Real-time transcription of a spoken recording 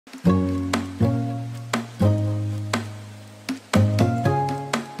Hey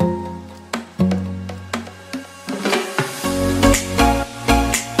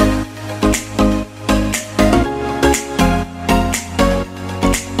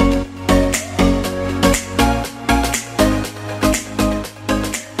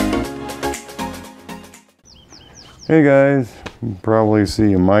guys, you probably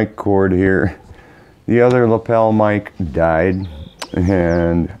see a mic cord here. The other lapel mic died,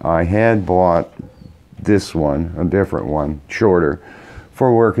 and I had bought this one, a different one, shorter,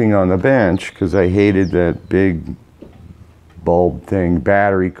 for working on the bench because I hated that big bulb thing,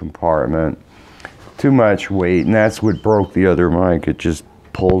 battery compartment, too much weight, and that's what broke the other mic. It just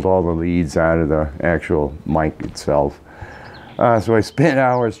pulled all the leads out of the actual mic itself. So I spent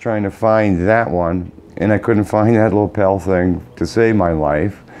hours trying to find that one, and I couldn't find that lapel thing to save my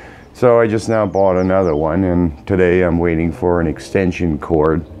life. So I just now bought another one, and today I'm waiting for an extension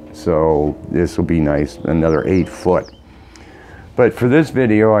cord. So this will be nice, another 8 foot. But for this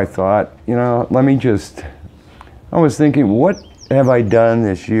video, I thought, you know, I was thinking, what have I done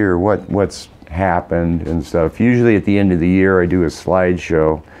this year? What's happened and stuff. Usually at the end of the year, I do a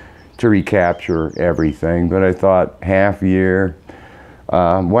slideshow to recapture everything. But I thought, half year,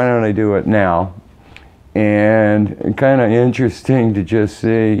 why don't I do it now? And kind of interesting to just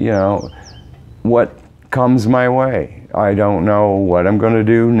see, you know, what comes my way. I don't know what I'm going to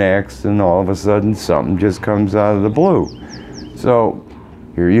do next, and all of a sudden something just comes out of the blue. So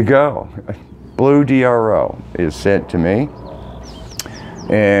here you go. Blu-DRO is sent to me,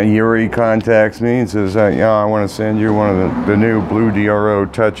 and Yuri contacts me and says, yeah, I want to send you one of the new Blu-DRO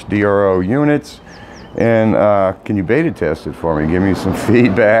touchdro units, and can you beta test it for me? Give me some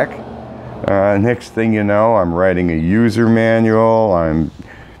feedback. Next thing you know, I'm writing a user manual. I'm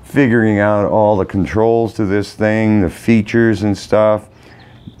figuring out all the controls to this thing, the features and stuff.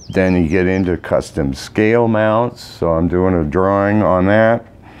 Then you get into custom scale mounts. So I'm doing a drawing on that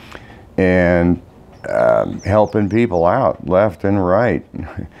and helping people out left and right.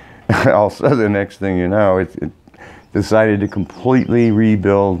 Also, the next thing you know, it decided to completely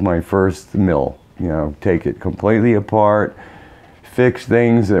rebuild my first mill. You know, take it completely apart, fix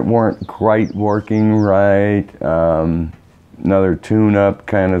things that weren't quite working right, another tune-up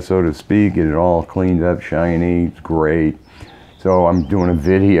kind of, so to speak, get it all cleaned up, shiny, it's great. So I'm doing a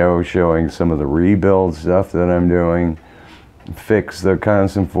video showing some of the rebuild stuff that I'm doing, fix the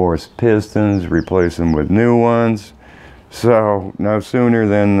constant force pistons, replace them with new ones. So no sooner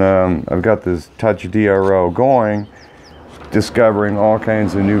than I've got this touchdro going, discovering all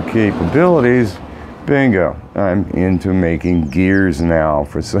kinds of new capabilities, bingo, I'm into making gears now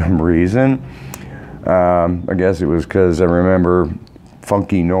for some reason. I guess it was because I remember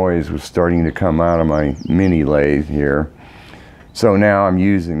funky noise was starting to come out of my mini lathe here. So now I'm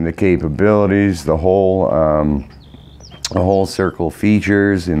using the capabilities, the whole circle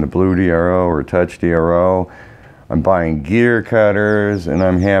features in the Blu-DRO or touchdro. I'm buying gear cutters, and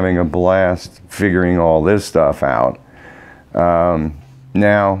I'm having a blast figuring all this stuff out.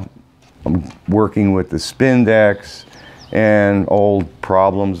 Now I'm working with the spin decks, and old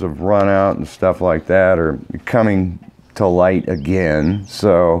problems of run out and stuff like that are coming to light again.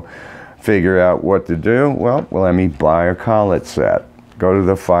 So figure out what to do. Well, let me buy a collet set. Go to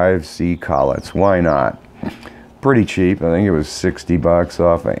the 5C collets. Why not? Pretty cheap. I think it was 60 bucks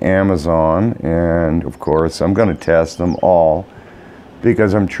off of Amazon. And of course, I'm going to test them all,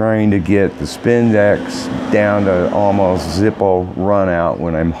 because I'm trying to get the spin decks down to almost Zippo run out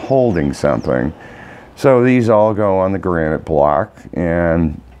when I'm holding something. So these all go on the granite block,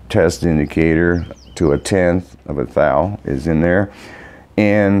 and test indicator to 1/10 of a thou is in there.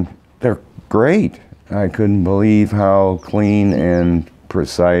 And they're great. I couldn't believe how clean and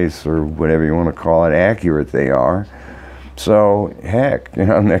precise, or whatever you want to call it, accurate they are. So heck, you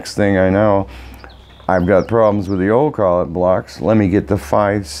know, next thing I know, I've got problems with the old collet blocks. Let me get the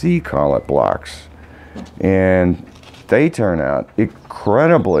 5C collet blocks. And they turn out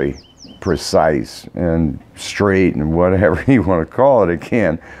incredibly precise and straight, and whatever you want to call it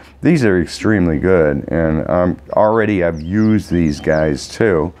again. These are extremely good, and I've used these guys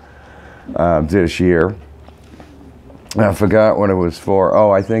too this year. I forgot what it was for.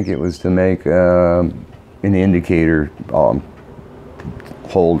 Oh, I think it was to make an indicator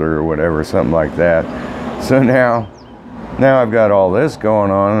holder or whatever, something like that. So now I've got all this going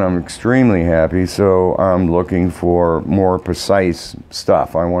on, and I'm extremely happy. So I'm looking for more precise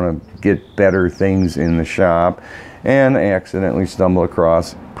stuff. I want to get better things in the shop, and I accidentally stumble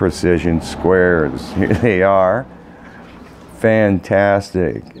across precision squares. Here they are.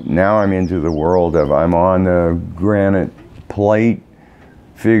 Fantastic. Now I'm into the world of, I'm on the granite plate,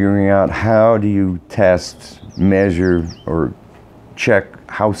 figuring out how do you test, measure, or check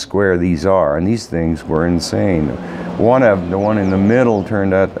how square these are. And these things were insane. One of them, the one in the middle,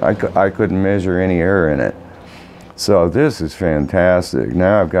 turned out I couldn't measure any error in it. So this is fantastic.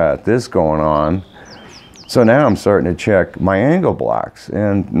 Now I've got this going on. So now I'm starting to check my angle blocks,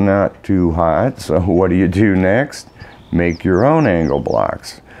 and not too hot. So what do you do next? Make your own angle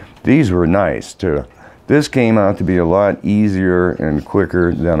blocks. These were nice too. This came out to be a lot easier and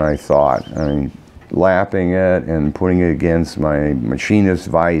quicker than I thought. I mean, lapping it and putting it against my machinist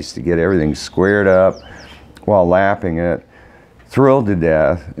vise to get everything squared up while lapping it. Thrilled to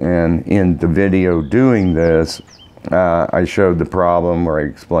death. And in the video doing this, I showed the problem where I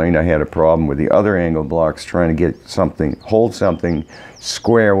explained I had a problem with the other angle blocks trying to get something, hold something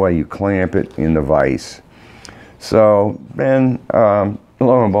square while you clamp it in the vise. So then, lo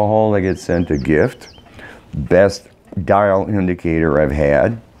and behold, I get sent a gift. Best dial indicator I've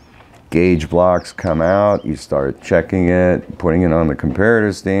had. Gauge blocks come out, you start checking it, putting it on the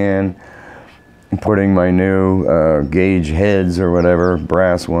comparator stand, putting my new gauge heads or whatever,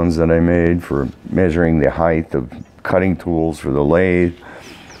 brass ones that I made for measuring the height of cutting tools for the lathe.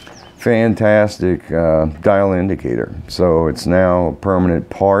 Fantastic dial indicator. So it's now a permanent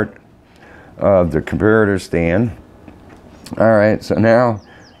part of the comparator stand. All right, so now,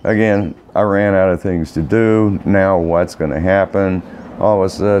 again, I ran out of things to do. Now what's going to happen? All of a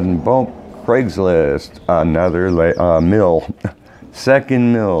sudden, boom, Craigslist, another mill,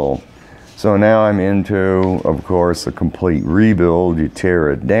 second mill. So now I'm into, of course, a complete rebuild. You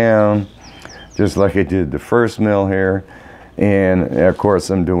tear it down, just like I did the first mill here. And of course,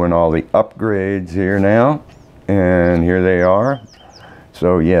 I'm doing all the upgrades here now. And here they are.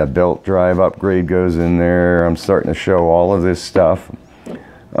 So yeah, belt drive upgrade goes in there. I'm starting to show all of this stuff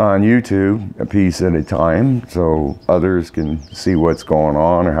on YouTube, a piece at a time, so others can see what's going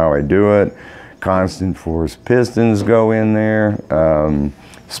on or how I do it. Constant force pistons go in there.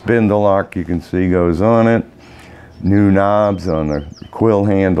 Spindle lock, you can see, goes on it. New knobs on the quill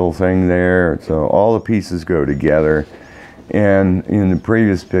handle thing there. So all the pieces go together. And in the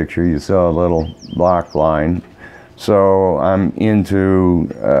previous picture, you saw a little lock line. So I'm into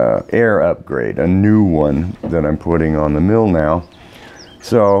air upgrade, a new one that I'm putting on the mill now.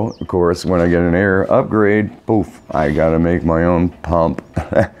 So, of course, when I get an air upgrade, poof, I got to make my own pump.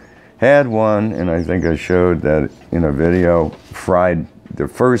 Had one, and I think I showed that in a video, fried the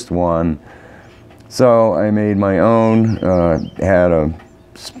first one. So I made my own, had a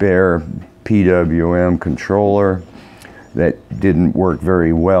spare PWM controller that didn't work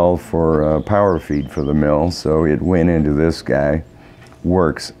very well for power feed for the mill, so it went into this guy.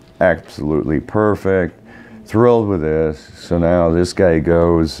 Works absolutely perfect. Thrilled with this. So now this guy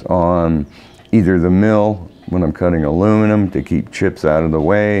goes on either the mill when I'm cutting aluminum to keep chips out of the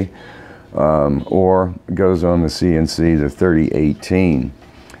way, or goes on the CNC, the 3018.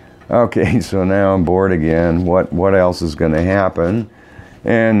 Okay, so now I'm bored again. What else is going to happen?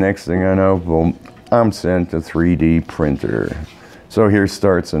 And next thing I know, boom, I'm sent a 3D printer. So here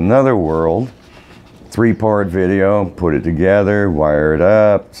starts another world. 3-part video, put it together, wire it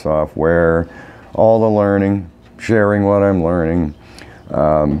up, software, all the learning, sharing what I'm learning,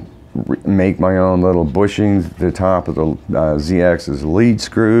 make my own little bushings at the top of the Z-axis lead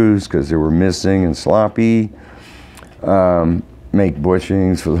screws because they were missing and sloppy. Make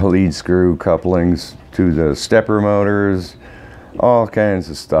bushings for the lead screw couplings to the stepper motors, all kinds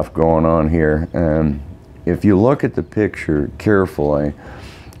of stuff going on here. And if you look at the picture carefully,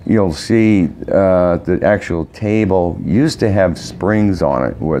 you'll see the actual table used to have springs on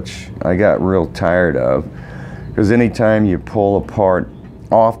it, which I got real tired of, because anytime you pull a part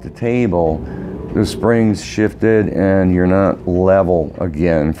off the table, the springs shifted and you're not level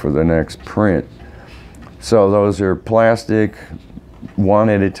again for the next print. So those are plastic, one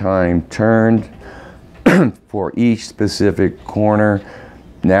at a time, turned for each specific corner.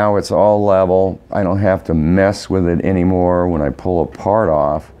 Now it's all level. I don't have to mess with it anymore when I pull a part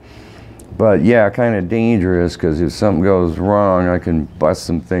off. But yeah, kind of dangerous, because if something goes wrong, I can bust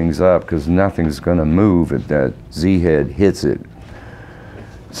some things up because nothing's going to move if that Z-head hits it.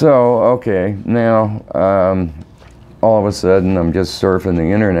 So, okay, now all of a sudden I'm just surfing the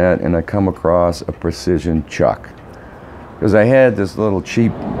internet and I come across a precision chuck. Because I had this little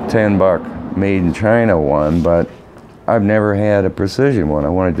cheap $10 made in China one, but I've never had a precision one. I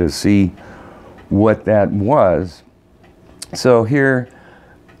wanted to see what that was. So here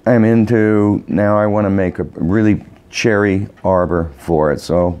I'm into, now I want to make a really cherry arbor for it.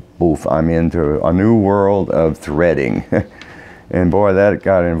 So, boof, I'm into a new world of threading. And boy, that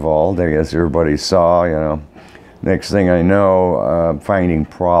got involved. I guess everybody saw, you know, Next thing I know, finding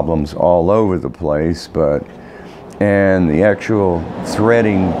problems all over the place, and the actual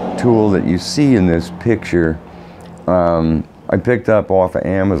threading tool that you see in this picture, I picked up off of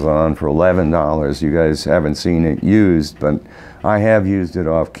Amazon for $11. You guys haven't seen it used, but I have used it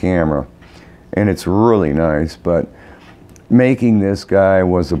off camera, and it's really nice. But making this guy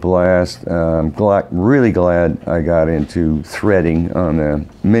was a blast. I'm really glad I got into threading on the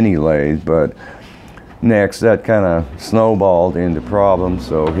mini lathe, but next that kind of snowballed into problems.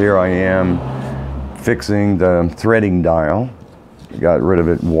 So here I am fixing the threading dial. Got rid of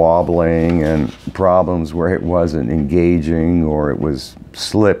it wobbling and problems where it wasn't engaging or it was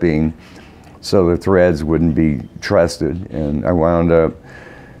slipping, so the threads wouldn't be trusted, and I wound up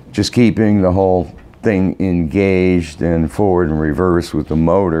just keeping the whole thing engaged and forward and reverse with the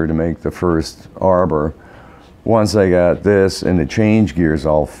motor to make the first arbor. Once I got this and the change gears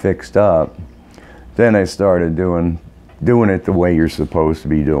all fixed up, then I started doing it the way you're supposed to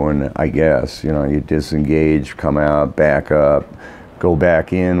be doing it, I guess. You know, you disengage, come out, back up, go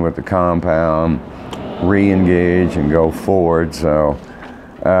back in with the compound, re-engage and go forward. So,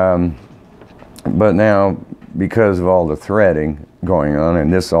 but now because of all the threading going on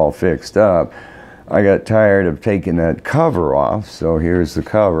and this all fixed up, I got tired of taking that cover off. So here's the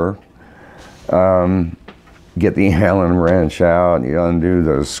cover. Get the Allen wrench out, you undo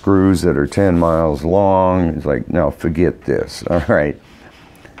those screws that are 10 miles long. It's like, no, forget this. All right.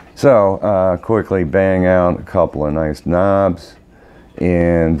 So quickly bang out a couple of nice knobs.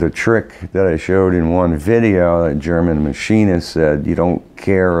 And the trick that I showed in one video, that German machinist said, you don't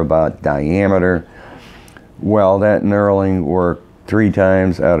care about diameter. Well, that knurling worked 3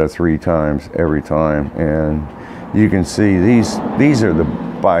 times out of 3 times every time. And you can see these are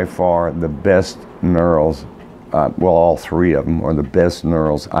by far the best knurls. Well, all 3 of them are the best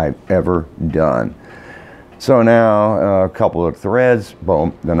knurls I've ever done. So now a couple of threads,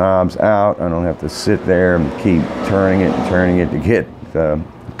 boom, the knob's out. I don't have to sit there and keep turning it to get the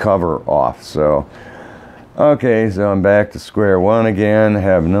cover off. So, okay, so I'm back to square one again.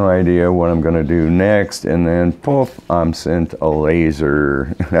 Have no idea what I'm gonna do next, and then poof, I'm sent a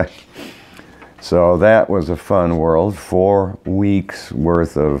laser. So that was a fun world. 4 weeks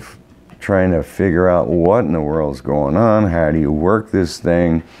worth of trying to figure out what in the world's going on. How do you work this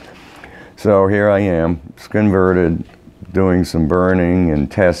thing? So here I am, it's converted, doing some burning and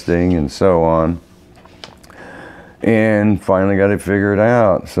testing and so on, and finally got it figured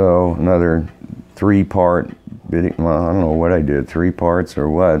out. So another 3-part video. Well, I don't know what I did, 3 parts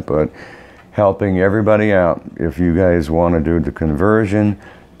or what, but helping everybody out. If you guys want to do the conversion,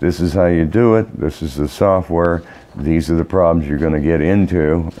 this is how you do it. This is the software. These are the problems you're going to get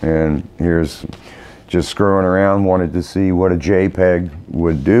into. And here's just screwing around, wanted to see what a JPEG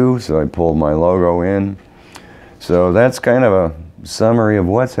would do, so I pulled my logo in. So that's kind of a summary of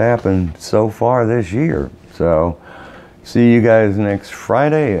what's happened so far this year. So see you guys next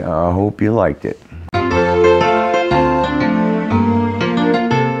Friday. I hope you liked it.